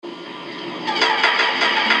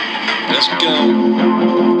Let's go.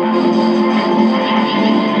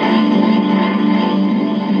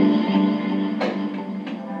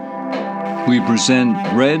 We present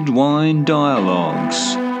Red Wine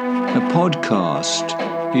Dialogues, a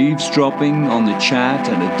podcast eavesdropping on the chat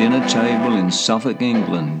at a dinner table in Suffolk,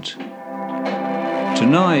 England.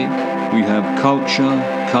 Tonight we have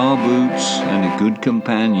culture, car boots, and a good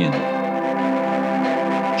companion.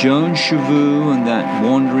 Joan Cheveux and that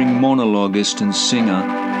wandering monologuist and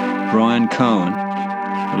singer, Brian Cohen,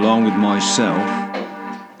 along with myself,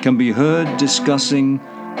 can be heard discussing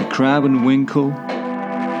the Crab and Winkle,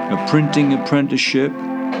 a printing apprenticeship,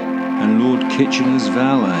 and Lord Kitchener's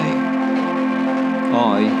valet.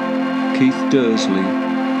 I, Keith Dursley,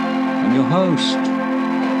 am your host.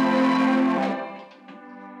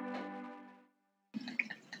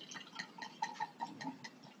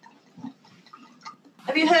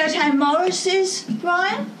 Have you heard how Morris is,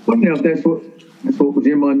 Brian? Well, yeah, that's what was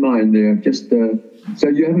in my mind there. Just so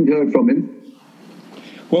you haven't heard from him?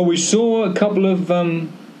 Well, we saw a couple of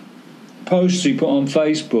posts he put on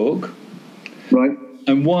Facebook. Right.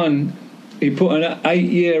 And one, he put an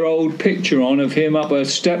 8-year-old picture on of him up a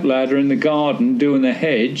stepladder in the garden doing the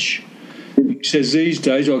hedge. He says, these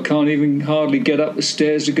days I can't even hardly get up the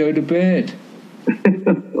stairs to go to bed.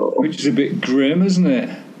 Which is a bit grim, isn't it?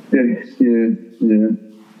 Yes, yeah.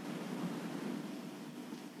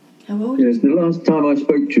 How old? Yes, the last time I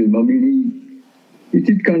spoke to him, I mean, he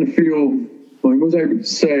did kind of feel, well, he was able to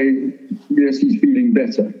say, yes, he's feeling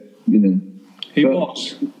better, you know. He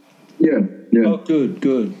was? Yeah. Oh,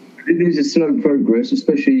 good. It is a slow progress,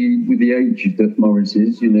 especially with the age that Morris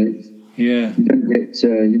is, you know. Yeah.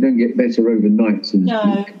 You don't get better overnight, so to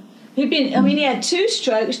No. speak. He had 2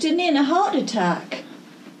 strokes, didn't he, and a heart attack.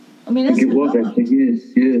 I mean, I that's think it was, actually,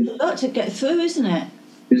 yes. a lot to get through, isn't it?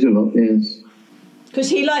 There's a lot, yes. Because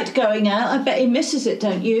he liked going out. I bet he misses it,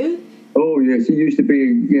 don't you? Oh, yes, he used to be,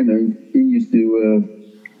 you know, he used to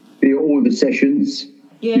be at all the sessions.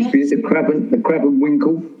 Yes. Used to be at the Crab and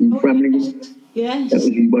Winkle in Framlingham. Yes. That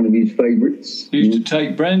was one of his favourites. He used to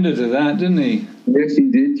take Brenda to that, didn't he? Yes, he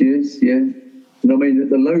did, yes, yeah. And I mean, at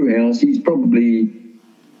the Low House, he's probably,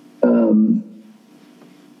 you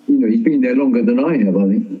know, he's been there longer than I have, I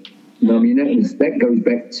think. And I mean, that goes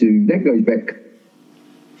back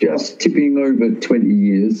just tipping over 20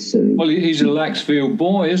 years. So. Well, he's a Laxfield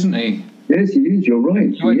boy, isn't he? Yes, he is, you're right.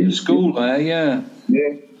 He went to school there, yeah.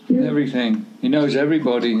 Yeah. Everything. He knows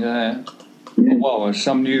everybody there. Yeah. Well,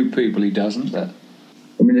 some new people he doesn't, but...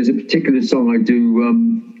 I mean, there's a particular song I do,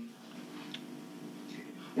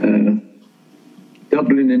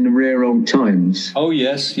 Dublin in the Rare Old Times. Oh,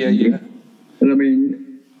 yes, yeah. And I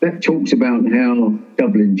mean, that talks about how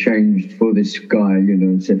Dublin changed for this guy, you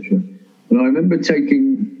know, etc. And I remember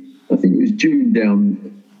taking, I think it was June,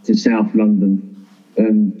 down to South London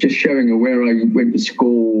and just showing her where I went to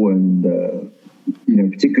school and, you know,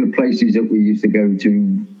 particular places that we used to go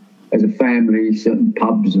to as a family, certain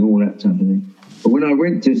pubs and all that type of thing. But when I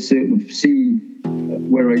went to see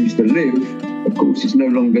where I used to live, of course, it's no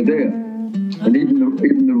longer there. And even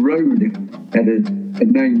the road had a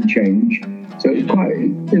name change. So it's quite,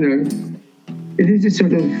 you know, it is a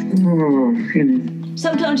sort of, you know.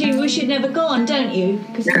 Sometimes you wish you'd never gone, don't you?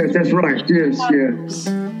 Yes, that's right. Yes, yeah.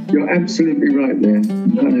 You're absolutely right there.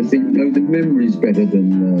 You kind of think, no, the memory's better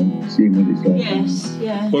than seeing what it's like. Yes,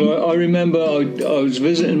 yeah. Well, I remember I was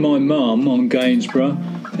visiting my mum on Gainsborough,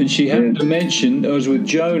 and she happened to mention, I was with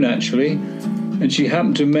Joan actually, and she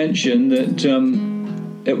happened to mention that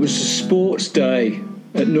it was a sports day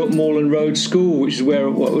at Northmoreland Road School, which is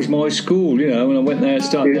what was my school, you know, when I went there at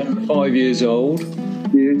 5 years old.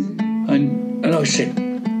 Yes. And I said,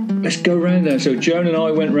 let's go round there. So Joan and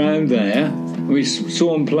I went round there, and we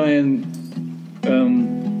saw them playing,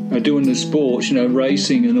 doing the sports, you know,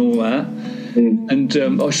 racing and all that. And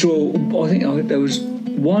I think there was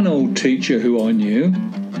one old teacher who I knew,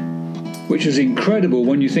 which was incredible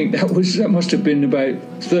when you think that must have been about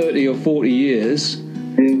 30 or 40 years.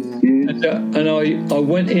 And I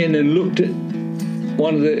went in and looked at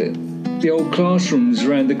one of the old classrooms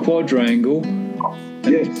around the quadrangle,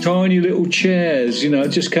 and tiny little chairs, you know, it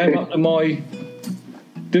just came up to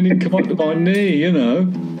didn't even come up to my knee, you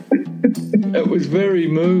know. It was very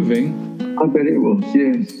moving. I bet it was,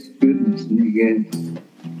 yes. Goodness me, yes.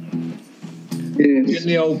 In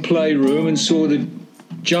the old playroom and saw the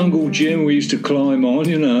jungle gym we used to climb on,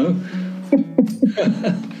 you know.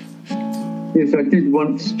 Yes, I did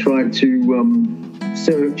once try to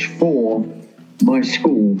search for my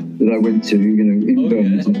school that I went to, you know, in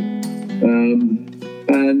Birmingham.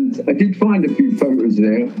 And I did find a few photos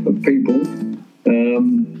there of people.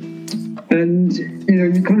 And, you know,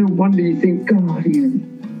 you kind of wonder, you think, God, you know,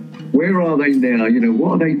 where are they now? You know,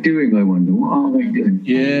 what are they doing? I wonder. What are they doing?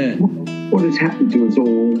 Yeah. What has happened to us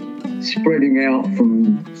all? Spreading out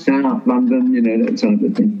from South London, you know, that type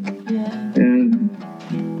of thing. Yeah. And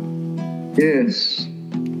yes,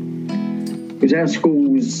 because our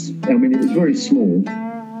school was, I mean, it was very small.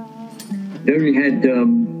 They only had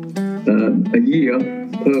a year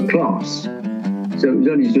per class, so it was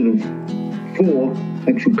only sort of 4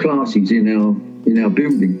 actual classes in our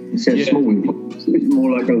building. It's how small it was. It was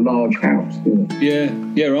more like a large house. You know?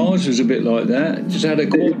 Yeah, ours was a bit like that. It just had a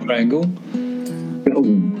quadrangle.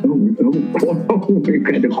 We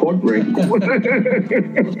had a quadrangle.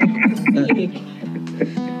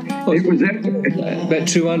 It was about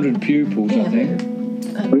 200 pupils, I think.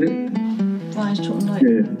 Brian's talking like,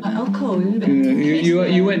 oh, cool.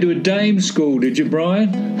 You went to a dame school, did you, Brian?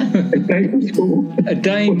 A dame school? A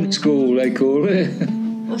dame school, they call it.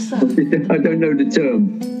 What's that? I don't know the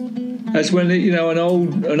term. That's when, you know, an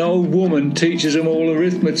old woman teaches them all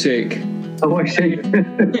arithmetic. Oh, I see.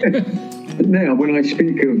 Now, when I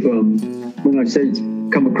speak of, when I say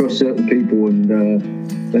come across certain people and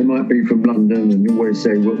they might be from London and you always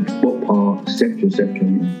say what part, etc., etc.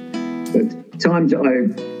 But times that I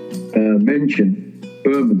mention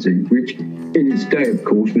Bermondsey, which in its day, of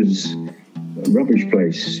course, was a rubbish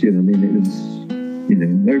place. You know, I mean, it was, you know,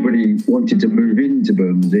 nobody wanted to move into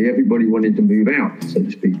Bermondsey. Everybody wanted to move out, so to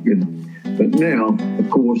speak. You know, but now, of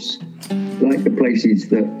course, like the places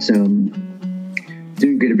that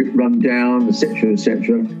do get a bit run down, etc.,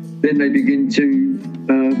 etc., then they begin to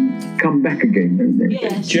come back again, don't they?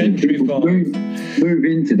 Yes. Gentrify. Move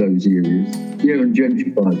into those areas. Yeah, and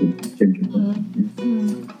gentrify them.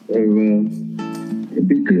 So it'd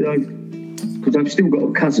be good, because I've still got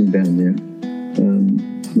a cousin down there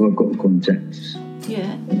who I've got contacts.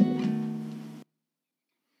 Yeah.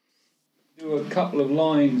 Do a couple of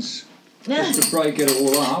lines just to break it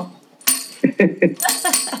all up.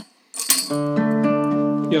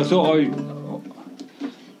 Yeah, I thought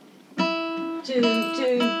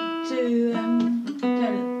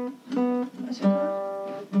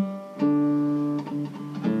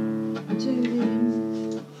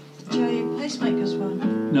Pacemakers one.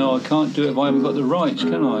 No, I can't do it if I haven't got the rights,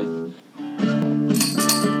 can I?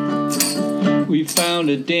 We found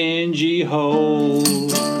a dingy hole,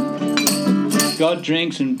 got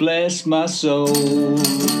drinks and bless my soul.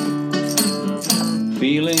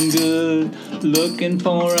 Feeling good, looking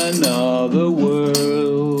for another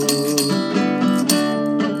world.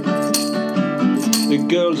 The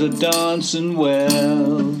girls are dancing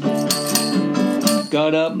well,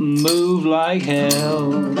 got up and moved like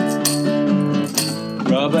hell.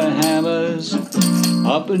 Rubber hammers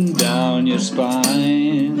up and down your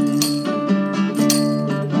spine.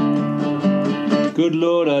 Good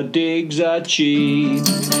Lord, our digs are cheap,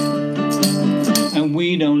 and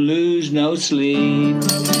we don't lose no sleep.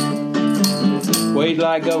 Wait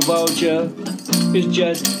like a vulture, it's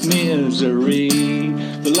just misery.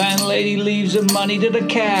 The landlady leaves the money to the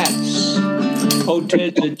cats. Oh,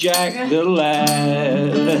 Ted's a Jack the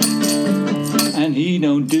lad, and he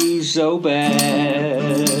don't do so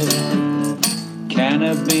bad. Can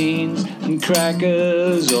of beans and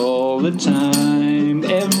crackers all the time,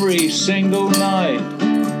 every single night.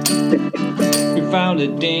 We found a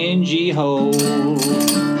dingy hole,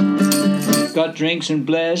 got drinks and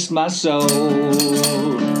blessed my soul.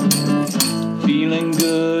 Feeling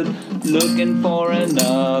good, looking for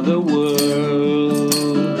another world.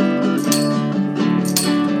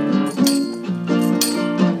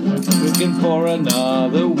 Looking for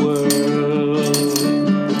another world.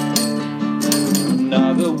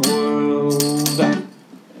 Another world.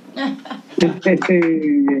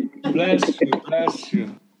 Bless you, bless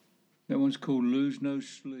you. That one's called Lose No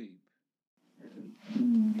Sleep.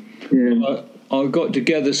 Yeah. I got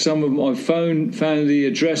together some of my found the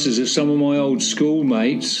addresses of some of my old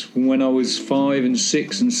schoolmates from when I was 5 and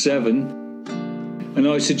 6 and 7, and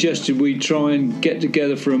I suggested we try and get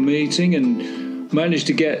together for a meeting, and managed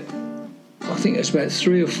to get, I think it's about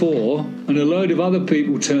 3 or 4, and a load of other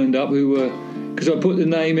people turned up who were, because I put the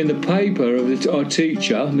name in the paper of our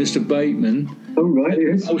teacher, Mr. Bateman. Oh, right,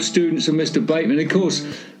 yes. All students of Mr. Bateman. Of course,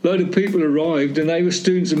 a load of people arrived and they were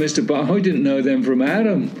students of Mr. Bateman. I didn't know them from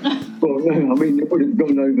Adam. Well, no, I mean, it would have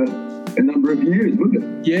gone over a number of years,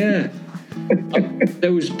 wouldn't it? Yeah.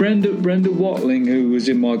 There was Brenda Watling, who was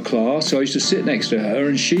in my class. So I used to sit next to her,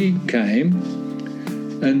 and she came.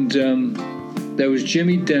 And there was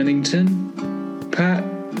Jimmy Dennington, Pat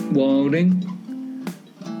Wilding,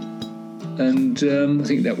 and I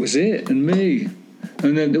think that was it, and me.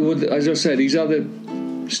 And then, as I said, these other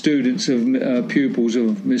students of pupils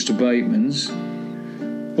of Mr. Bateman's.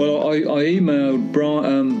 Well, I emailed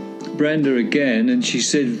Brenda again, and she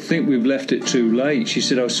said, I think we've left it too late. She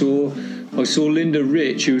said, I saw Linda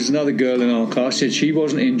Rich, who was another girl in our class, said she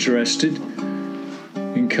wasn't interested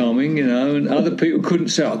in coming, and other people couldn't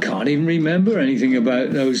say, I can't even remember anything about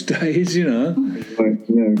those days, Right,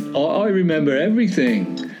 yeah. I remember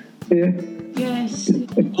everything. Yeah. Yes.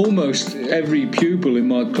 Almost every pupil in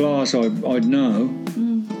my class I'd know.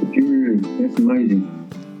 Really? That's amazing.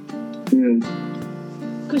 Yeah.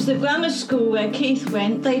 Because the grammar school where Keith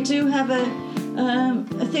went, they do have a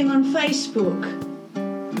thing on Facebook.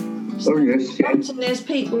 Oh, yes. And there's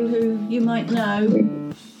people who you might know.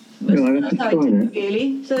 No, I have to try that.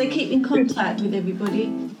 Really. So they keep in contact with everybody.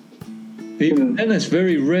 Even then, it's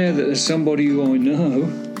very rare that there's somebody who I know.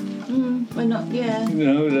 Well, not, yeah.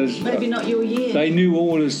 There's Maybe not your year. They knew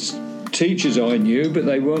all the teachers I knew, but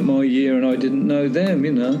they weren't my year, and I didn't know them.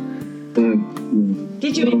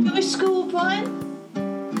 Did you enjoy school, Brian?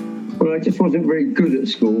 Well, I just wasn't very good at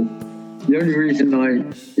school. The only reason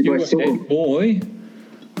You were a head boy.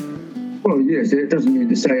 Well, yes, it doesn't mean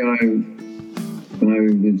to say I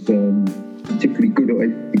was particularly good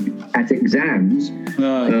at exams.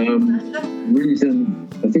 No.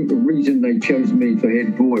 I think the reason they chose me for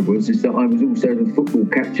head boy is that I was also the football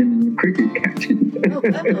captain and the cricket captain. Oh,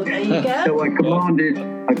 there you go. So I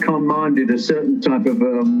commanded a certain type of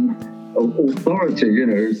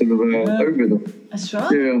authority, sort of over them. That's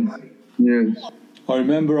right. Yeah. I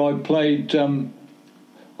remember I played. I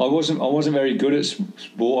wasn't very good at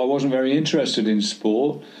sport. I wasn't very interested in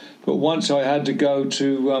sport. But once I had to go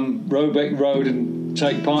to Roebeck Road and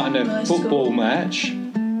take part in a football match.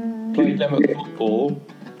 Played them at football,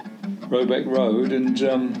 Roebeck Road, and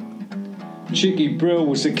Chicky Brill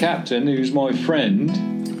was the captain, who was my friend,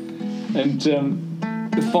 and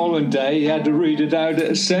the following day he had to read it out at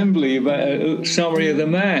assembly about a summary of the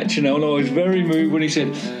match, and I was very moved when he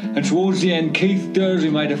said, and towards the end Keith Dursley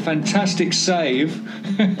made a fantastic save.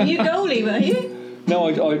 Were you goalie, were you? No,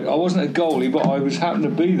 I wasn't a goalie, but I happened to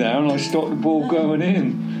be there and I stopped the ball going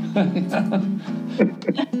in.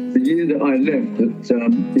 The year that I left,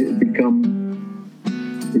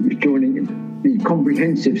 it was joining, the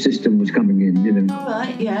comprehensive system was coming in, All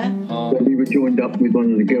right, yeah. So we were joined up with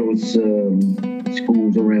one of the girls'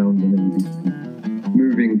 schools around and everything,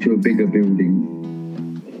 moving to a bigger building.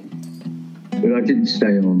 But I didn't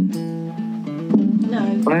stay on.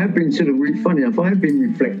 No. I have been funny enough, I have been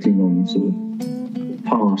reflecting on sort of the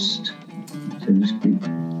past, so to speak.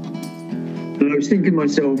 And I was thinking to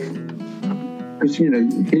myself, because, here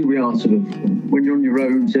we are sort of, when you're on your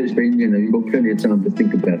own, so it's been, you've got plenty of time to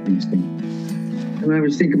think about these things. And I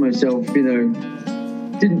was thinking to myself,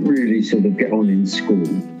 didn't really sort of get on in school,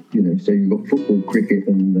 so you've got football, cricket,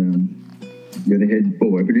 and you're the head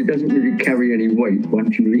boy, but it doesn't really carry any weight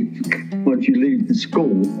once you leave the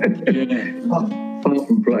school, apart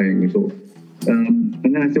from playing, sort of.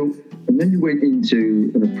 And I thought, and then you went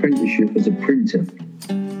into an apprenticeship as a printer,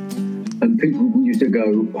 and people used to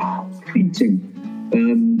go, wow, printing.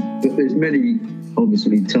 But there's many,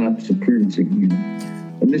 obviously, types of printing,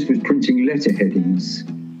 and this was printing letter headings,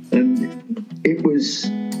 and it was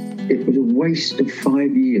a waste of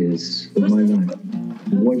 5 years of my life.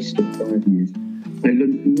 A waste of 5 years. I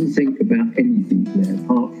learned nothing about anything there,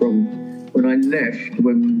 apart from when I left,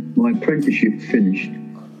 when my apprenticeship finished.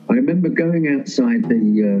 I remember going outside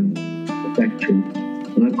the factory,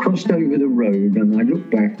 and I crossed over the road, and I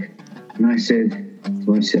looked back, and I said to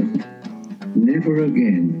myself, never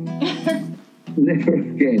again, never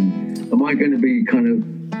again am I going to be kind of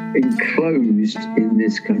enclosed in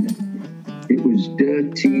this kind of, it was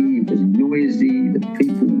dirty, it was noisy, the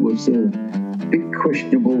people was a bit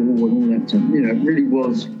questionable and all that time. It really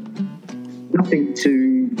was nothing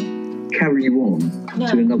to carry you on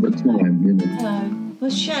to another time, No, it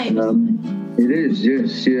was a shame. It is,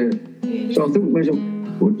 yes, yeah. So I thought to myself,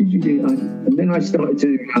 what did you do? And then I started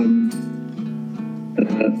to,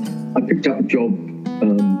 I picked up a job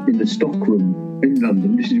in the stockroom in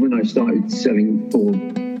London. This is when I started selling, or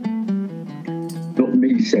not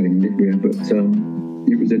me selling knitwear, but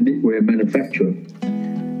it was a knitwear manufacturer.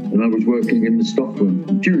 And I was working in the stockroom,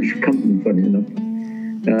 a Jewish company, funny enough.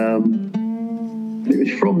 And it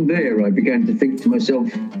was from there I began to think to myself,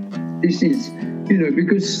 this is,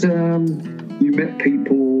 because you met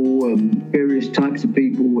people, various types of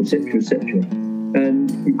people, etc.,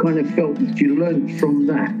 and you kind of felt that you learned from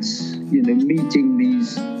that, meeting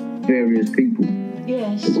these various people.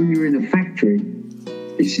 Yes. But when you're in a factory,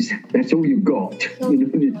 that's all you've got.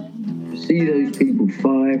 You see those people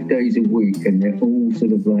 5 days a week, and they're all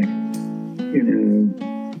sort of like,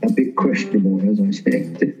 a bit questionable, as I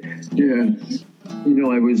said. Yeah.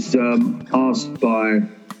 I was asked by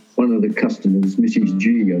one of the customers, Mrs.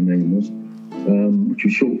 G, her name was, which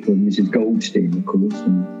was short for Mrs. Goldstein, of course,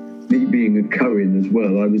 and me being a Cohen as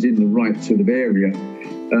well, I was in the right sort of area.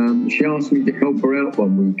 She asked me to help her out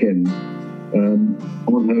one weekend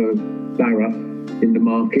on her barra in the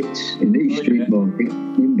market, in the East Street Market,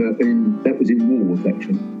 that was in Walworth,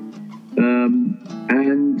 actually.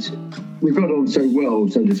 And we got on so well,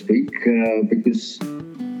 so to speak, because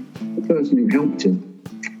the person who helped her,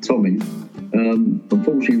 Tommy,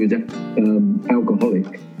 unfortunately was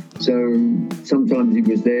alcoholic. So sometimes he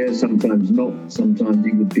was there, sometimes not. Sometimes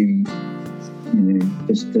he would be,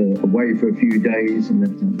 just away for a few days and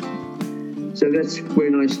that kind of thing. So that's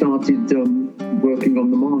when I started working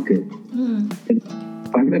on the market. And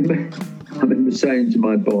I remember saying to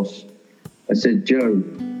my boss, I said, Joe,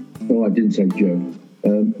 I didn't say Joe,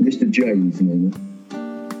 Mr. J, his name.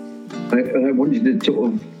 I wanted to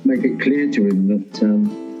sort of make it clear to him that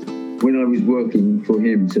when I was working for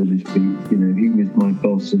him, so to speak, he was my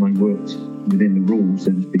boss and I worked within the rules,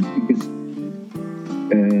 so to speak, because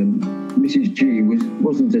Mrs. G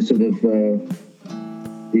wasn't a sort of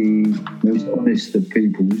the most honest of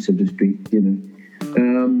people, so to speak, And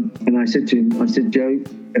I said to him, Joe,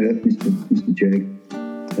 Mr. J,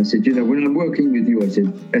 I said, when I'm working with you, I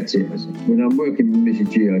said, that's it. I said, when I'm working with Mrs.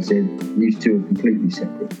 G, I said, these two are completely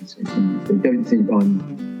separate. I said, they don't think I'm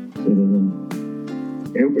sort of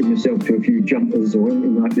helping myself to a few jumpers or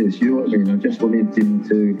anything like this. You know what I mean? I just wanted him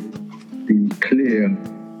to be clear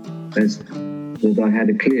that I had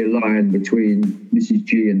a clear line between Mrs.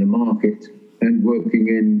 G and the market and working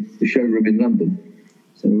in the showroom in London.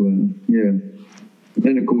 So, And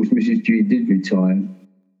then, of course, Mrs. G did retire.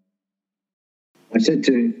 I said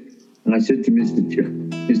to Mr. J,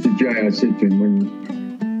 I said to him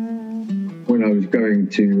when I was going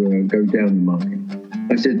to go down the market,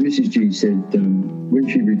 I said, Mrs. G said when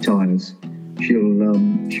she retires,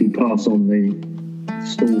 she'll pass on the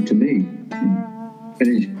stall to me. And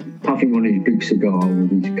he's puffing on his big cigar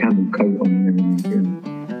with his camel coat on and everything.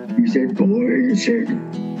 He said, boy,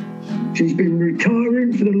 she's been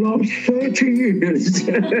retiring for the last 30 years.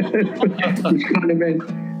 Which kind of meant,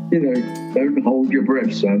 don't hold your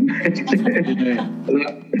breath, son.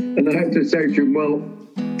 and I had to say to him, well,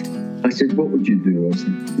 I said, what would you do? I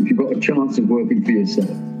said, if you got a chance of working for yourself,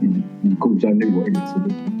 and of course I knew what he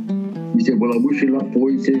said. He said, well, I wish you luck,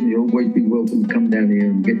 boy. He says, you'll always be welcome to come down here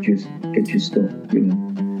and get your stuff,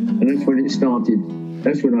 And that's when it started.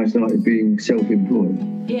 That's when I started being self-employed.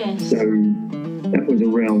 Yes. So that was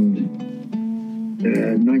around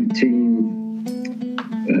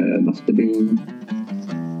must have been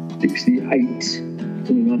 68,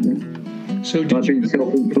 something like that. So I've been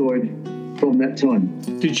self-employed from that time.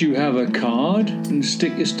 Did you have a card and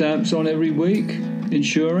stick your stamps on every week?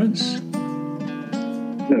 Insurance?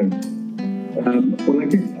 No. Well, I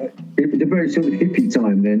did. It was a very sort of hippie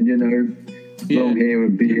time then, long hair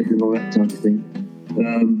and beard and all that type of thing.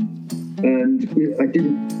 And we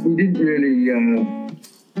didn't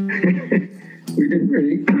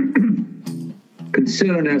really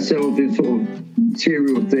concern ourselves with sort of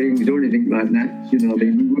material things or anything like that. We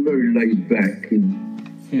were very laid back. I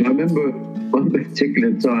remember one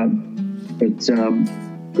particular time that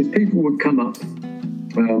because people would come up,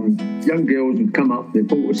 young girls would come up, they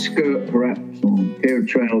bought a skirt perhaps or a pair of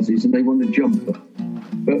trousers and they want a jumper,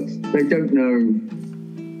 but they don't know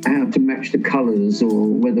how to match the colours or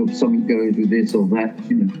whether something goes with this or that,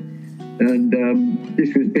 And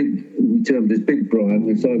this was big, we termed as Big Brian,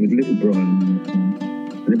 and so I was Little Brian.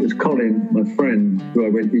 And it was Colin, my friend, who I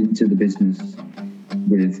went into the business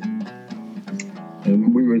with.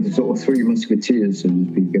 We were the sort of three musketeers, so to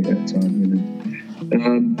speak, at that time,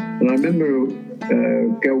 And I remember a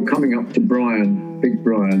girl coming up to Brian, Big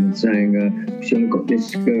Brian, and saying, I've got this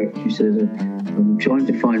skirt. She says, I'm trying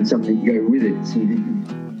to find something to go with it. So he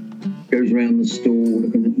goes around the store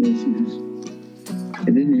looking at this.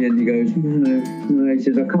 And in the end, he goes, no. He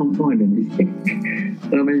says, I can't find anything. I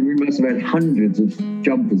mean, we must have had hundreds of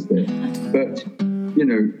jumpers there. But,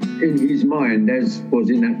 in his mind, as was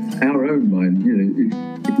in our own mind,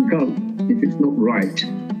 if it's not right,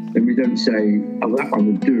 then we don't say, oh, that one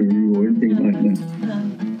would do, or anything like that.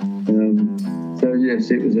 So, yes,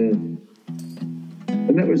 it was and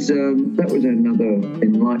that was another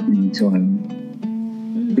enlightening time.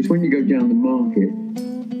 Because when you go down the market,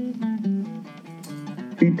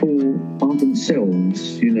 people are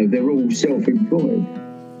themselves, they're all self-employed.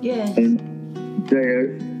 Yes. And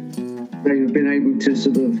they have been able to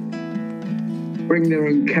sort of bring their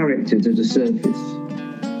own character to the surface.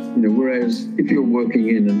 Whereas if you're working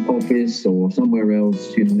in an office or somewhere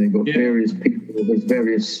else, they've got various people, there's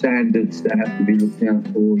various standards that have to be looked out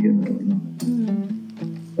for,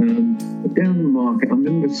 down the market, I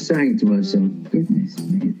remember saying to myself, goodness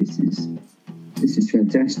me, this is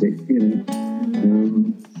fantastic, you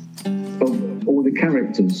know, of all the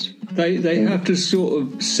characters. They have to sort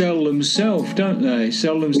of sell themselves, don't they?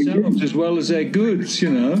 Sell themselves as well as their goods, you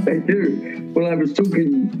know. They do. Well, I was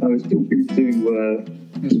talking to, was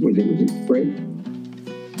it Fred?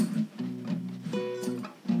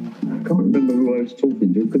 I can't remember who I was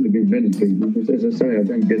talking to. It couldn't have been many people, because as I say, I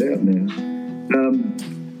don't get out now.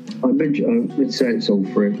 I mentioned, let's say it's old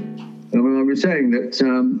Fred. I was saying that,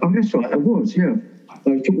 that's right, I was, yeah. I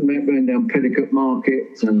was talking about going down Petticoat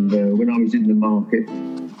Market and when I was in the market.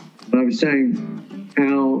 And I was saying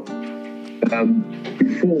how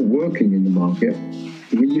before working in the market,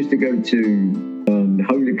 we used to go to the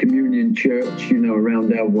Holy Communion Church, you know,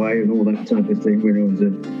 around our way and all that type of thing when I was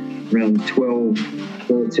around 12,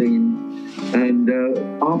 13. And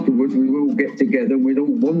afterwards, we would all get together and we'd all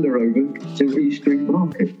wander over to East Street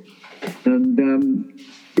Market. And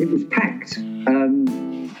it was packed.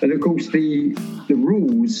 And of course, the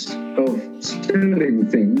rules of selling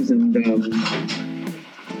things and,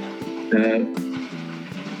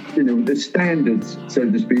 you know, the standards, so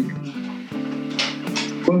to speak,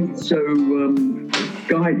 weren't so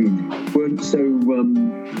guided, weren't so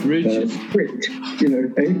rigid, strict, you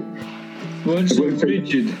know, eh? Weren't so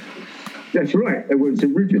rigid. That's right, they weren't so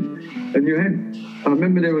rigid. And you had, I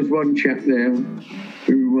remember there was one chap there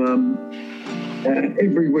who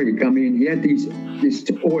every week, I mean, he had this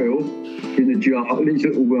oil in a jar, these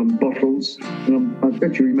little bottles, and I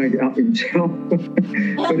bet you he made it up himself.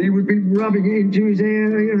 But he would be rubbing it into his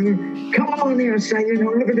hair, you know, come on here, say, you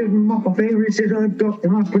know, look at this mop of hair. He said, I've got,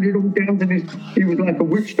 and I put it all down to this. He was like a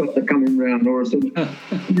witch doctor coming round, or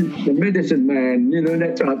the medicine man, you know,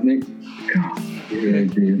 that type of thing. God,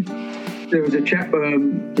 dear. There was a chap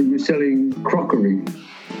who was selling crockery,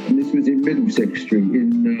 and this was in Middlesex Street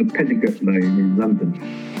in Petticoat Lane in London.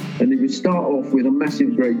 And he would start off with a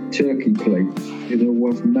massive, great turkey plate, you know,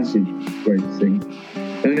 was a massive, great thing.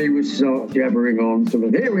 And he would start jabbering on, sort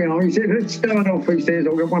of, here we are. He said, let's start off. He says,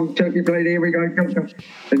 I've got one turkey plate, here we go.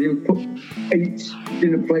 And he would put 8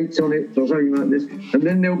 dinner plates on it, or something like this. And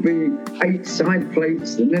then there'll be 8 side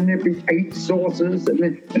plates, and then there'll be 8 saucers. And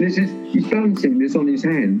this is, he's balancing this on his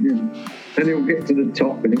hand, you know. And he'll get to the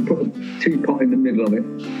top and he'll put a teapot in the middle of it.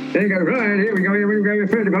 There you go, right, here we go,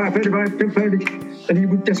 35, 30. And he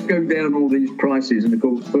would just go down all these prices. And of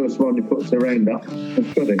course, first one, he puts their hand up.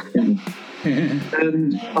 That's got it. You know.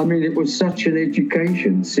 And I mean, it was such an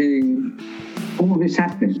education seeing all this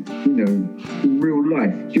happening, you know, in real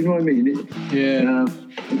life. Do you know what I mean?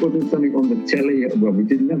 It wasn't something on the telly. Well, we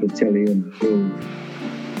didn't have a telly until,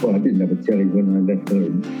 well, I didn't have a telly when I left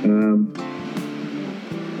home.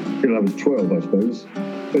 Till I was 12, I suppose.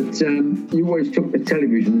 But you always took the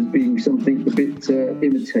television as being something a bit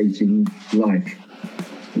imitating life,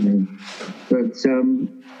 you know. But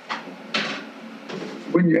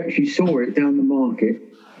when you actually saw it down the market,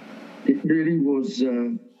 it really was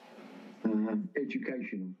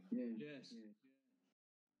educational. Yeah. Yes.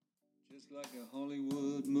 Just like a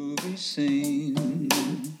Hollywood movie scene.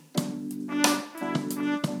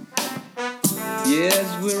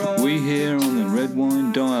 Yes, we here on the Red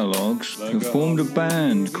Wine Dialogues have formed a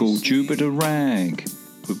band called Jupiter Rag.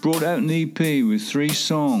 We've brought out an EP with 3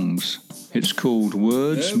 songs. It's called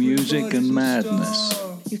Words, Music and Madness.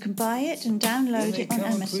 You can buy it and download it on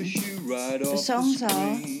Amazon. The songs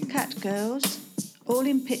are Cat Girls, All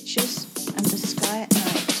in Pictures, and The Sky at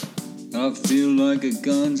Night. I feel like a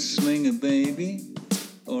gunslinger, baby,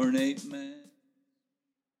 or an 8-man.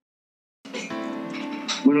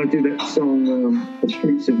 When I do that song, The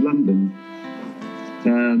Streets of London,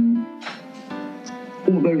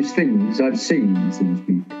 all those things I've seen, so to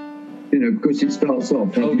speak, you know, because it starts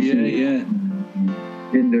off. And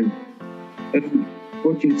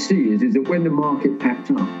what you'd see is that when the market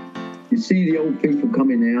packed up, you see the old people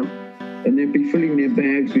coming out, and they'd be filling their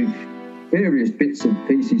bags with various bits and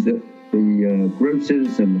pieces that the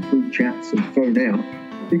grocers and the fruit chaps have thrown out,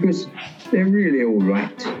 because they're really all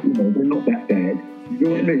right, you know, they're not that bad. You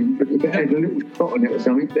know what I mean? But if it had a little spot on it or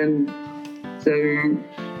something, then... So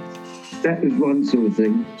that was one sort of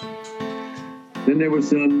thing. Then there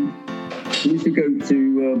was... we used to go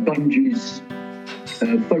to Bungie's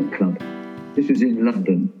folk club. This was in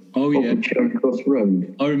London. Oh, yeah. Off Charing Cross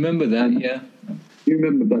Road. I remember that, yeah. You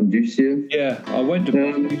remember Bungie's, yeah? Yeah, I went to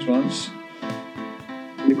Bungie's once.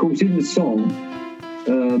 And of course, in the song,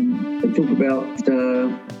 they talk about the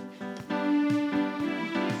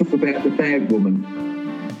bag woman.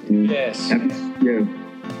 Yes. Yeah.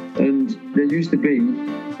 And there used to be, a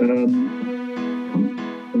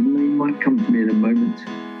name might come to me in a moment,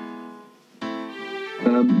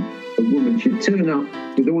 a a woman. She'd turn up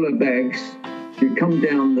with all her bags. She'd come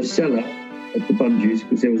down the cellar at the Bungees,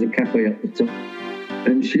 because there was a cafe at the top,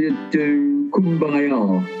 and she'd do Kumbaya.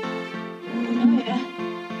 Oh, yeah.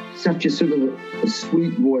 Such a sort of a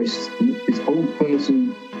sweet voice. This old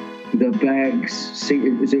person with her bags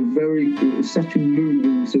singing. It was such a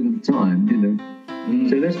moving sort of time, you know.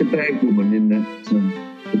 So that's the bag woman in that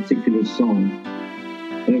particular song.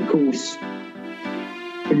 And of course,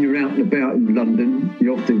 when you're out and about in London,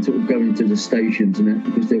 you often sort of go into the stations and that,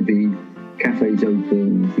 because there'll be cafes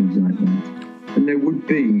open and things like that. And there would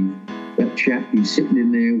be that chap who's sitting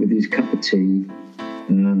in there with his cup of tea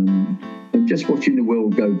and just watching the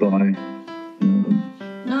world go by.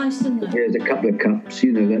 Nice, isn't it? There's a couple of cups,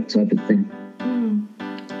 you know, that type of thing.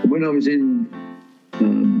 When I was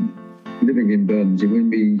living in Bermondsey,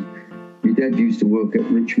 my dad used to work at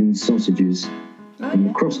Richmond Sausages, and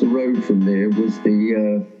across the road from there was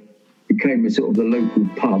became a sort of the local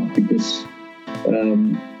pub, because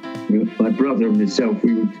you know, my brother and myself,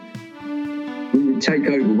 we would take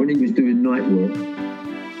over when he was doing night work.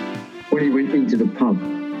 When he went into the pub,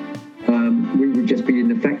 we would just be in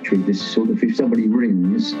the factory. This sort of, if somebody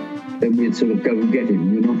rings, then we'd sort of go and get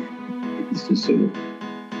him, you know. It's just sort of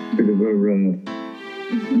a bit of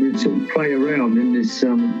we'd sort of play around in this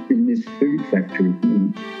food factory.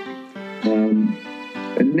 You know.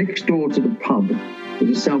 And next door to the pub was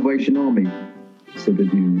a Salvation Army sort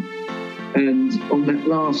of unit. And on that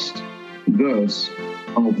last verse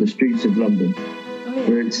of The Streets of London,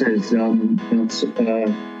 where it says,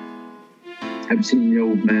 I've seen the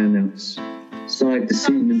old man outside the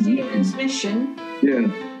Seaman's Mission. Yeah.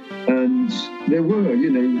 And there were, you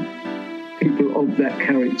know, people of that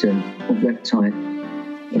character, of that type,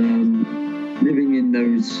 living in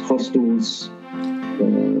those hostels,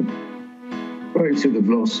 very sort of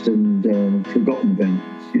lost and forgotten about,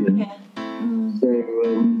 you know. Yeah. So,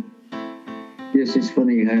 yes, it's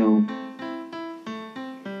funny how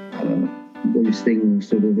those things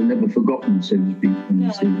sort of are never forgotten, so to speak. Yeah,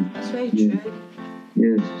 that's very true.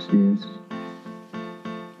 Yes.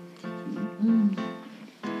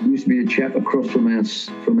 There used to be a chap across from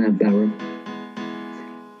our barrack,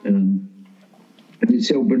 and he'd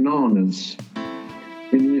sell bananas,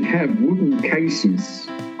 and he'd have wooden cases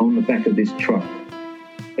on the back of this truck,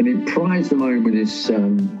 and he'd prise them home with his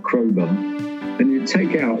crowbar, and he'd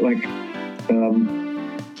take out like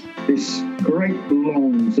this great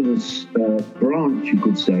long sort of branch, you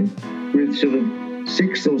could say, with sort of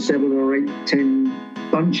 6 or 7 or 8, 10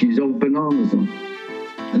 bunches of bananas on,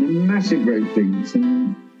 and a massive great things,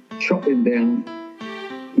 and chop them down.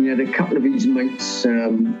 He had a couple of his mates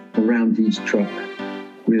around his truck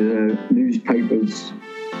with newspapers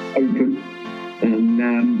open,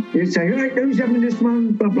 and he'd say, "Hey, who's having this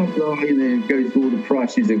one?" Blah blah blah, and then go through all the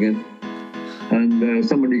prices again, and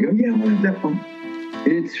somebody would go, "Yeah, I'll have that one."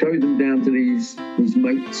 He'd throw them down to these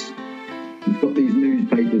mates. He's got these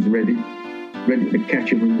newspapers ready to catch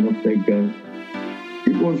them, and off they go.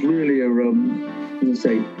 It was really as I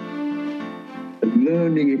say, a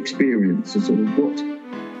learning experience, a sort of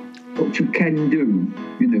what you can do,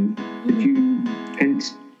 you know, that you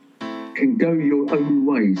can go your own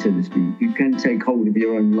way, so to speak. You can take hold of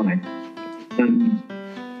your own life, and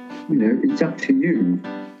you know, it's up to you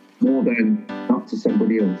more than up to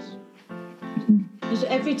somebody else.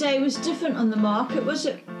 Every day was different on the market, was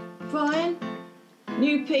it, Brian?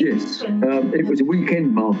 New people? Yes, it was a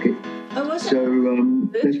weekend market. Oh, was it? So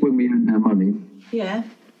that's when we earned our money. Yeah.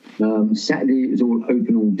 Saturday it was all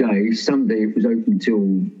open all day. Sunday it was open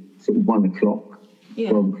till sort of 1 o'clock,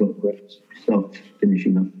 12 o'clock, start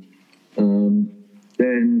finishing up.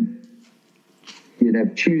 Then you'd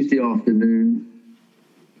have Tuesday afternoon.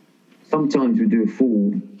 Sometimes we'd do a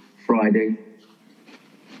full Friday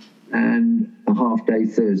and a half day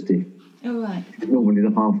Thursday. Oh, right. Normally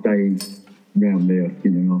the half day round there,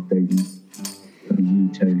 you know, half day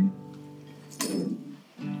retailing.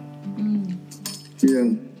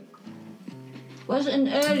 Yeah. Was it an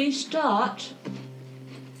early start?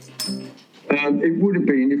 It would have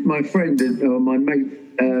been if my friend or my mate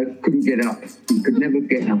couldn't get up. He could never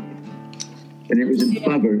get up. And it was a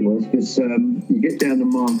bugger, it was, because you get down the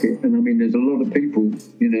market, and I mean, there's a lot of people,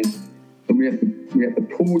 you know, and we have to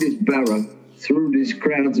pull this barrow through these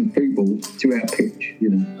crowds of people to our pitch, you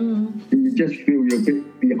know. And you just feel you're a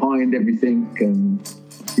bit behind everything, and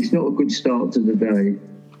it's not a good start to the day.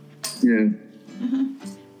 Yeah.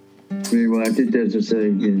 Anyway, I did as I say,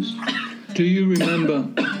 yes. Do you remember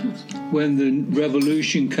when the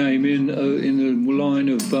revolution came in the line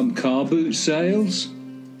of car boot sales?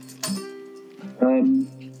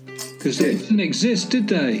 Because they didn't exist, did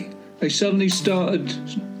they? They suddenly started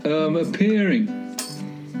appearing.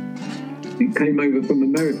 It came over from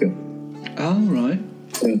America. Oh, right.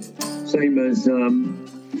 Same as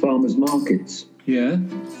farmers' markets. Yeah.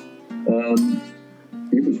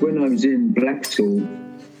 It was when I was in Blackpool.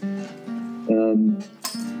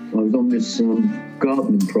 I was on this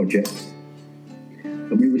gardening project,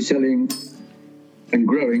 and we were selling and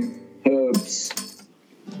growing herbs.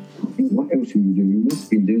 What else were you doing? You must have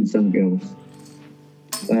been doing something else.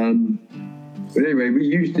 But anyway, we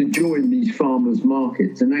used to join these farmers'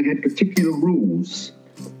 markets, and they had particular rules.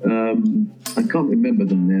 I can't remember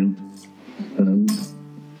them now,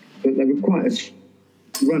 but they were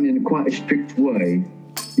run in quite a strict way.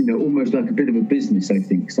 You know, almost like a bit of a business. I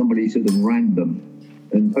think somebody sort of ran them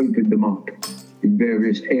and opened them up in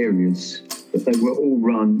various areas, but they were all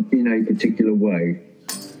run in a particular way,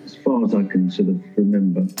 as far as I can sort of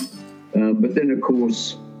remember. But then, of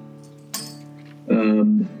course,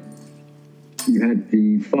 you had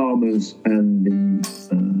the farmers and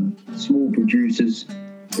the small producers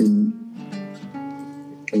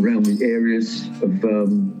around the areas of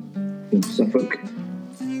Suffolk,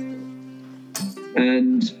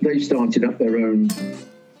 and they started up their own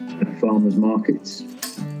farmers markets.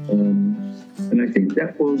 And I think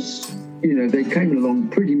that was, you know, they came along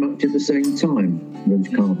pretty much at the same time, those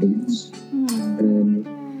car boots.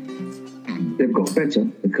 They've got better,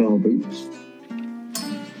 the car boots.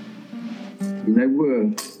 And they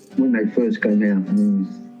were, when they first came out, I mean,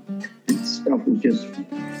 stuff was just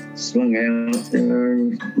slung out,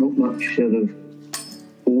 not much sort of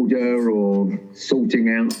order or sorting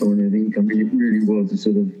out or anything. I mean, it really was a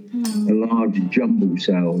sort of a large jumble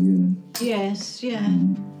sale, you know. Yes, yeah.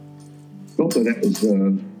 Not that was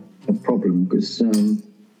a problem, because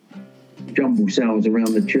jumble sales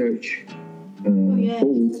around the church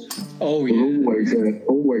halls were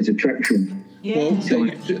always attraction. Yes.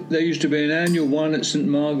 Well, there used to be an annual one at St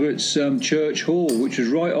Margaret's Church Hall, which was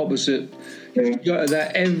right opposite. You go to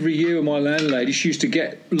that every year with my landlady. She used to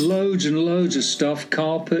get loads and loads of stuff,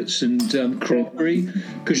 carpets and crockery,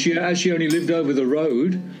 because as she only lived over the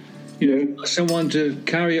road, you know, someone to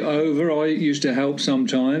carry it over. I used to help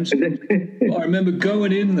sometimes. But I remember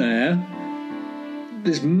going in there,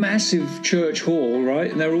 this massive church hall, right,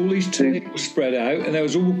 and there were all these tables spread out, and there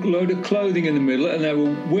was a load of clothing in the middle, and there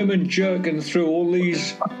were women jerking through all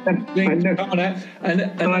these things coming out, and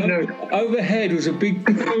overhead was a big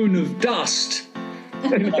cone of dust. I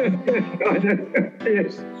know.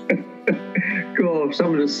 Yes. God,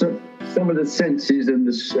 some of the senses and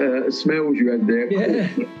the smells you had there. Yeah.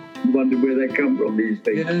 You wonder where they come from, these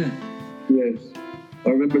things. Yeah. Yes. I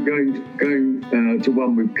remember going to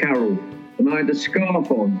one with Carol, and I had a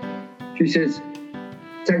scarf on. She says,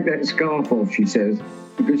 "Take that scarf off," she says,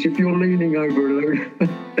 "because if you're leaning over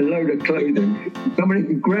a load of clothing,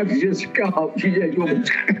 somebody grabs your scarf." She said, "You're..."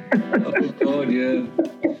 Oh God, yeah.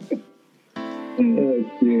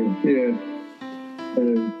 Yeah.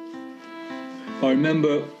 I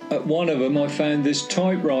remember at one of them I found this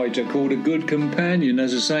typewriter called a Good Companion.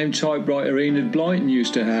 There's the same typewriter Enid Blyton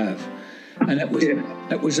used to have. And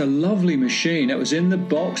it was a lovely machine. It was in the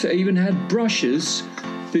box. It even had brushes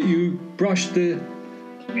that you brushed the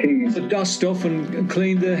dust off and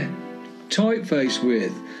cleaned the typeface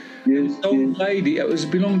with. Yes, this old lady,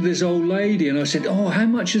 it belonged to this old lady, and I said, "Oh, how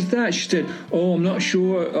much is that?" She said, "Oh, I'm not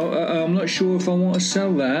sure. I'm not sure if I want to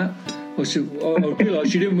sell that." I said, I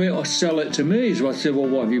realised she didn't want to sell it to me. So I said, "Well,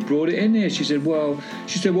 what have you brought it in here?" She said, "Well,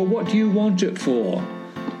 what do you want it for?"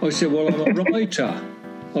 I said, "Well, I'm a writer.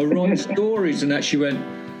 I write stories." And that she went,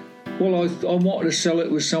 "Well, I wanted to sell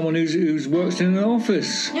it with someone who's works in an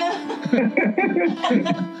office."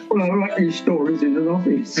 Well, I write these stories in an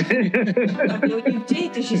office. You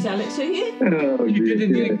did? Did she sell it to you? Oh, She dear,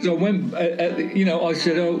 didn't yeah. get, 'cause I went, I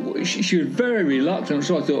said, "Oh," she was very reluctant,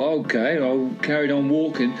 so I thought, okay, I carried on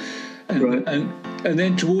walking. And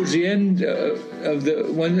then towards the end of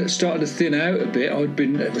when it started to thin out a bit,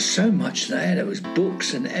 there was so much there was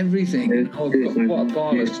books and everything. Yes, I've got quite a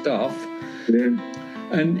pile of stuff. Yeah.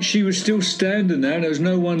 And she was still standing there, and there was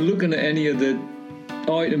no one looking at any of the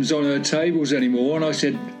items on her tables anymore. And I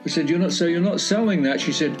said, "You're not selling that?"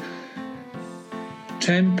 She said,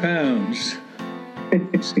 £10.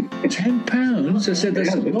 £10? I said,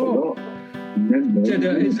 "That's a lot."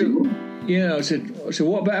 Yeah, I said,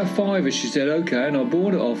 "What about a £5?" She said, "Okay," and I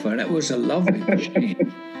bought it off her, and it was a lovely machine.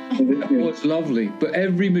 It was lovely. But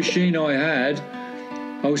every machine I had,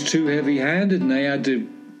 I was too heavy-handed, and they had to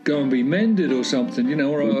go and be mended or something,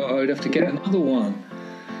 or I'd have to get another one.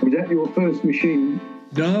 Was that your first machine?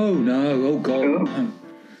 No, oh God. Oh. No.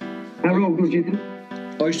 How old was you?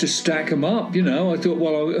 I used to stack them up, I thought,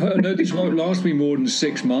 well, I know this won't last me more than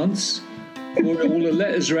 6 months. All the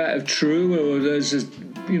letters are out of true, or there's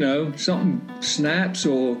something snaps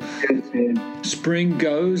or Yes, yeah. spring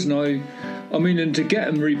goes, and and to get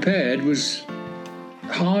them repaired was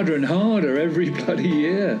harder and harder every bloody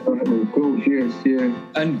year. Of course, yes, yeah.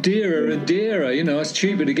 And dearer, it's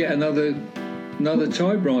cheaper to get another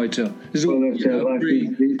typewriter. There's Well, that's how life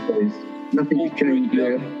is these days. Nothing's changed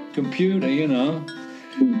there. Computer, Yeah.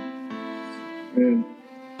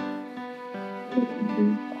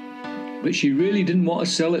 But she really didn't want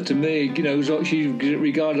to sell it to me. It was like she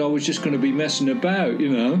regarded I was just going to be messing about,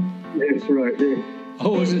 Yes, right, yeah. I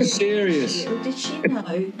wasn't serious. Did she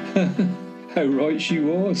know? How right she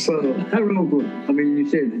was. Well, how old was you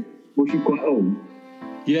said, was she quite old?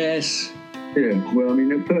 Yes. Yeah, well,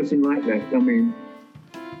 a person like that,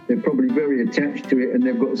 they're probably very attached to it and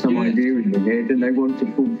they've got some idea in their head and they want to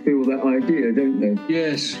fulfil that idea, don't they?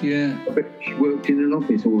 Yes, yeah. I bet she worked in an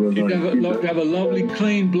office all her life. You'd have a lovely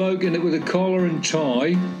clean bloke in it with a collar and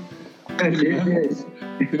tie. That's it, yes.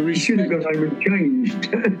 He should have gone home and changed.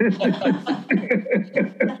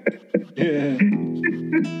 Yeah.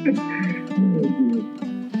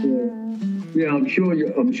 Yeah, I'm sure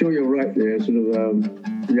you're right there. Sort of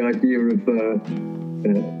the idea of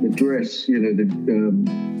the dress,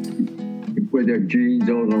 whether they're jeans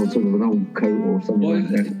on or sort of an old coat or something like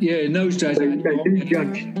that. Yeah, in those days They do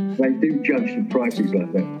judge the prices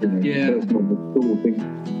like that. Yeah. The person on the store thinks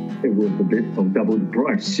it was a bit of double the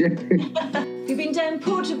price. You've been down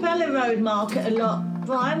Portobello Road Market a lot,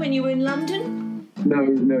 Brian, when you were in London? No,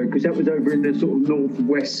 because that was over in the sort of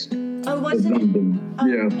northwest Oh, was of it? London. Oh,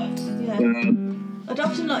 Yeah. I'd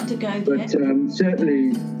often like to go there. But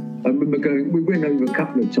certainly, I remember going. We went over a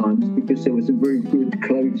couple of times because there were some very good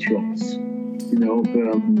clothes shops.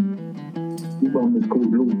 One was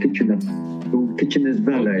called Lord Kitchener's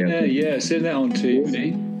Valet. I think. Yeah, seen that on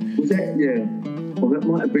TV. Was that? Yeah. Well, that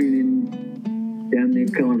might have been down near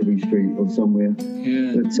Carnaby Street or somewhere.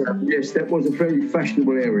 Yeah. But yes, that was a very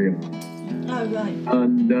fashionable area. Oh, right.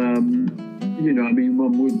 And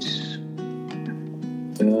one would.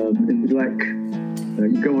 It was like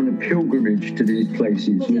you go on a pilgrimage to these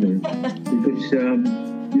places, because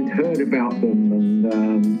you'd heard about them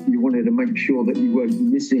and you wanted to make sure that you weren't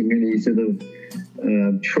missing any sort of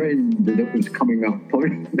trend that was coming up.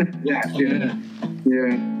 Yeah.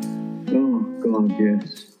 Oh God,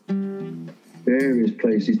 yes. Various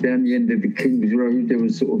places down the end of the King's Road. There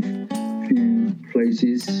was sort of few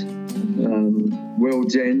places.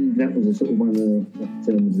 World's End. That was a sort of one of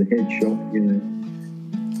the head shop.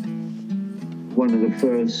 One of the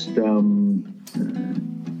first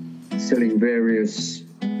selling various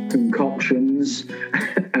concoctions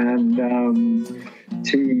and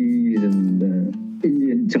teas and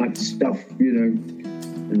Indian type stuff,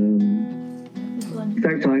 In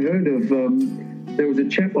fact, I heard of there was a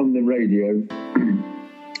chap on the radio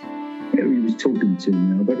who he was talking to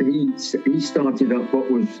now, but he started up what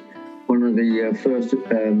was one of the first.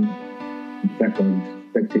 In fact,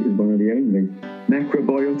 it was one of the only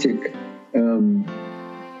macrobiotic.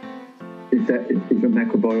 If a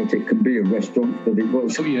macrobiotic can be a restaurant, but it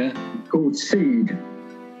was called Seed,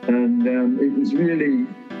 and it was really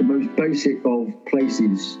the most basic of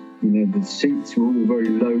places. The seats were all very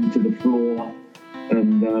low to the floor,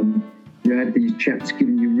 and you had these chaps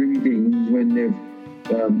giving you readings when they've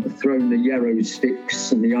thrown the yarrow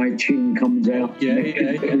sticks and the I Ching comes out. Yeah.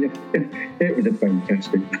 It was a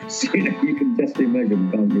fantastic place. You can just imagine,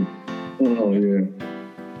 can't you? Oh yeah.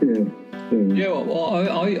 Yeah, well,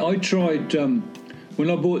 I tried when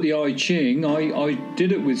I bought the I Ching. I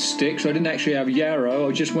did it with sticks. I didn't actually have yarrow.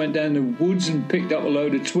 I just went down the woods and picked up a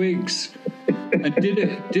load of twigs and did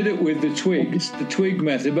it with the twigs, the twig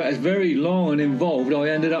method. But it's very long and involved. I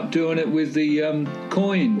ended up doing it with the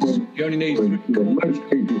coins. You only need 3 coins.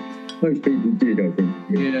 Most people did, I think.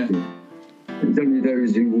 Yeah. It was only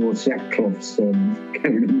those who wore sackcloths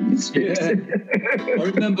carried on with the sticks. Yeah.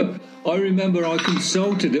 I remember I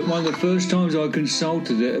consulted it, one of the first times I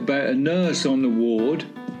consulted it, about a nurse on the ward.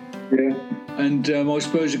 Yeah. And I was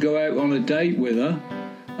supposed to go out on a date with her.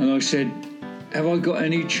 And I said, have I got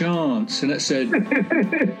any chance? And it said,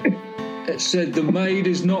 the maid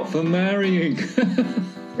is not for marrying.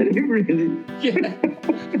 Really? Yeah.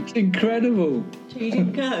 It's incredible. So you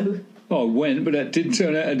didn't go? I went, but that did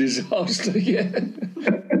turn out a disaster, yeah.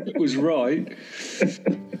 It was right.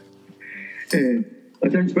 I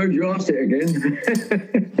don't suppose you asked it again.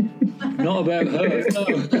 Not about her, no.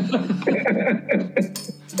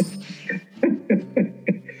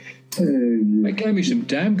 They gave me some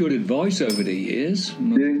damn good advice over the years.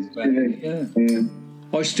 Yeah.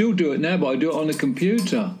 I still do it now, but I do it on the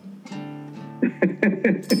computer.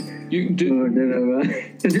 You can do. Oh, I don't know.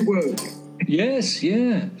 Does it work? Yes,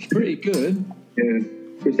 yeah. It's pretty good. Yeah.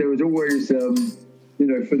 because there was always, for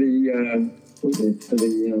the,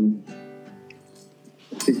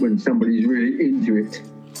 I think when somebody's really into it,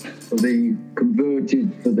 for the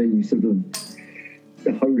converted, for the sort of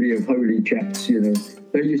the holy of holy chaps,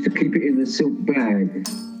 they used to keep it in a silk bag.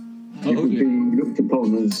 It would be looked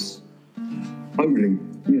upon as holy,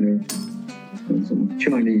 some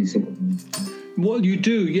Chinese sort of. Well, you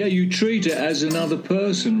do, you treat it as another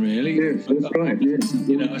person, really. Yes, that's right, yes.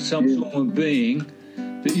 Some sort of being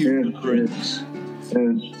that you reverence.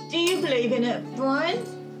 Do you believe in it, Brian?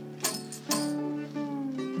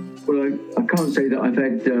 Well, I can't say that I've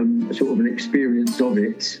had sort of an experience of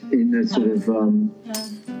it in a sort of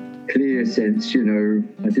clear sense, I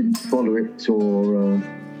didn't follow it or,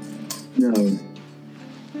 no.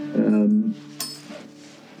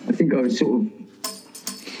 I think I was sort of,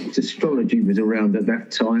 astrology was around at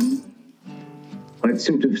that time. I'd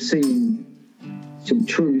sort of seen some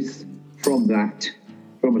truth from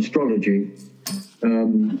astrology.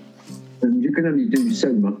 And you can only do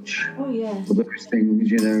so much for those things,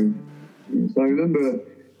 So I remember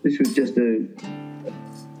this was just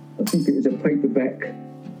I think it was a paperback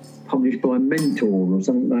published by Mentor or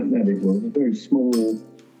something like that. It was a very small,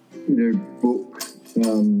 book,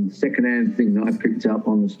 second-hand thing that I picked up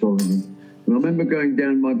on astrology. And I remember going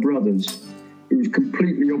down my brother's. It was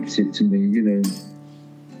completely opposite to me,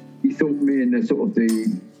 He thought me in the sort of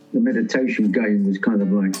the meditation game was kind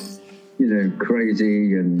of like,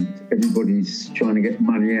 crazy and everybody's trying to get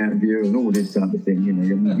money out of you and all this type of thing, He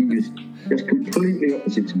was just completely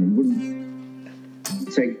opposite to me.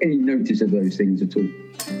 Wouldn't take any notice of those things at all.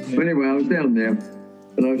 But anyway, I was down there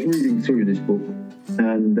and I was reading through this book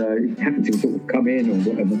and he happened to sort of come in or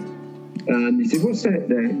whatever. And he said, "What's that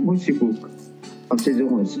there? What's your book?" I said,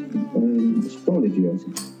 "Oh, it's astrology." I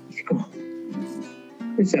said, "Oh,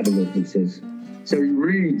 let's have a look," he says. So he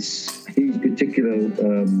reads his particular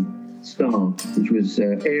star, which was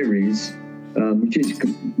Aries, which is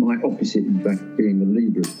my opposite, in fact, being a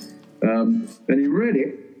Libra. And he read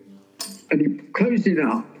it, and he closed it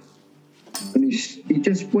up, and he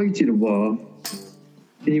just waited a while,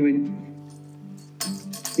 and he went,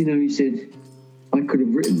 he said, "I could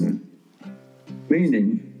have written that."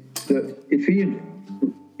 Meaning that if he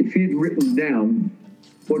had written down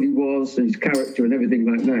what he was and his character and everything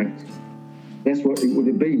like that, that's what it would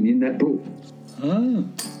have been in that book. Oh,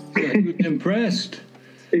 so he was impressed.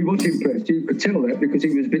 He was impressed. You could tell that because he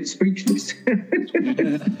was a bit speechless.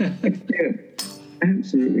 Yeah,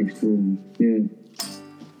 absolutely extraordinary. Yeah,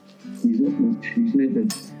 he's not much.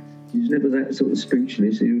 He's never that sort of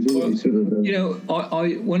speechless. He was always sort of.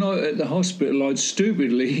 I when I at the hospital,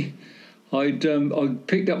 I'd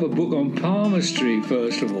picked up a book on palmistry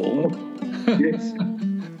first of all. Yes.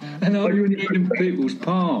 And I was reading people's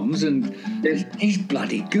palms, and he's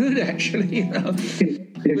bloody good, actually.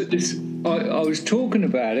 But I was talking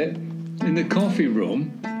about it in the coffee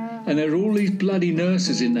room, and there are all these bloody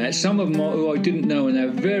nurses in there. Some of them who I didn't know, and they're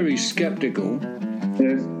very sceptical.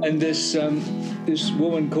 Yes. And this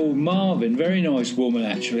woman called Marvin, very nice woman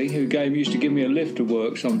actually, who used to give me a lift to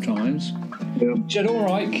work sometimes. Yeah. She said, "All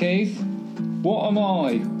right, Keith, what am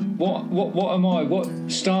I? What am I? What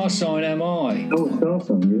star sign am I?" Oh, star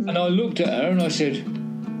sign, yes. And I looked at her and I said,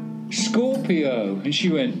 "Scorpio." And she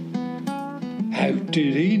went, "How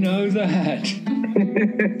did he know that?"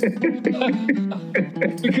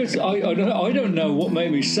 Because I don't know what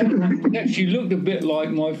made me say that. She looked a bit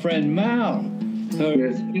like my friend Mal.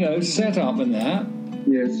 Her, setup and that.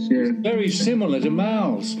 Yes, yes. Very similar to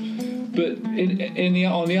Mal's. But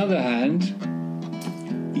on the other hand,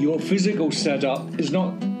 your physical setup is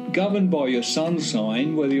not governed by your sun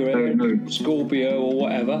sign, whether you're a Scorpio or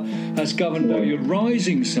whatever. That's governed by your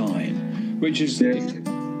rising sign, which is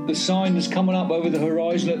the sign that's coming up over the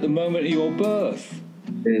horizon at the moment of your birth.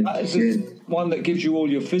 Yes, that is the one that gives you all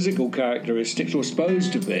your physical characteristics, or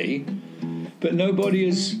supposed to be, but nobody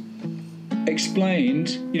has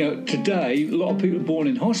explained. Today, a lot of people are born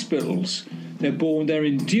in hospitals. They're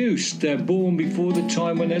induced. They're born before the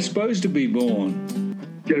time when they're supposed to be born.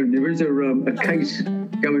 Joan, there is a case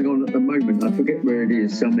going on at the moment. I forget where it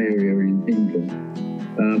is, some area in England,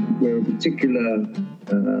 where a particular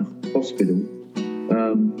hospital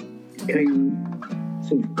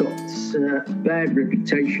got a bad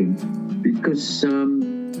reputation because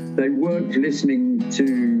they weren't listening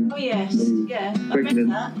to pregnant. I read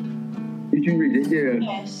that. Did you read it? Yeah.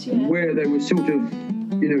 Yes, yeah. Where they were sort of,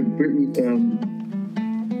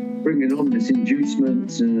 bringing on this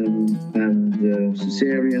inducements and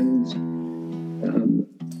cesareans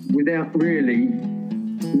without really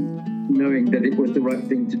knowing that it was the right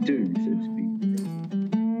thing to do, so to speak.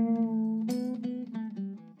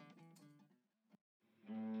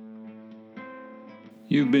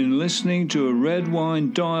 You've been listening to a red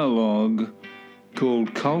wine dialogue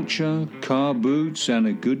called Culture, Car Boots and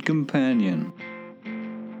a Good Companion.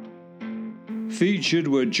 Featured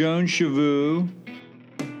were Joan Cheveux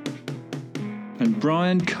and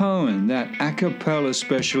Brian Cohen, that a cappella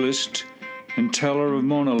specialist and teller of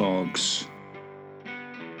monologues.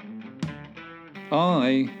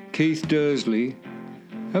 I, Keith Dursley,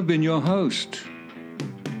 have been your host.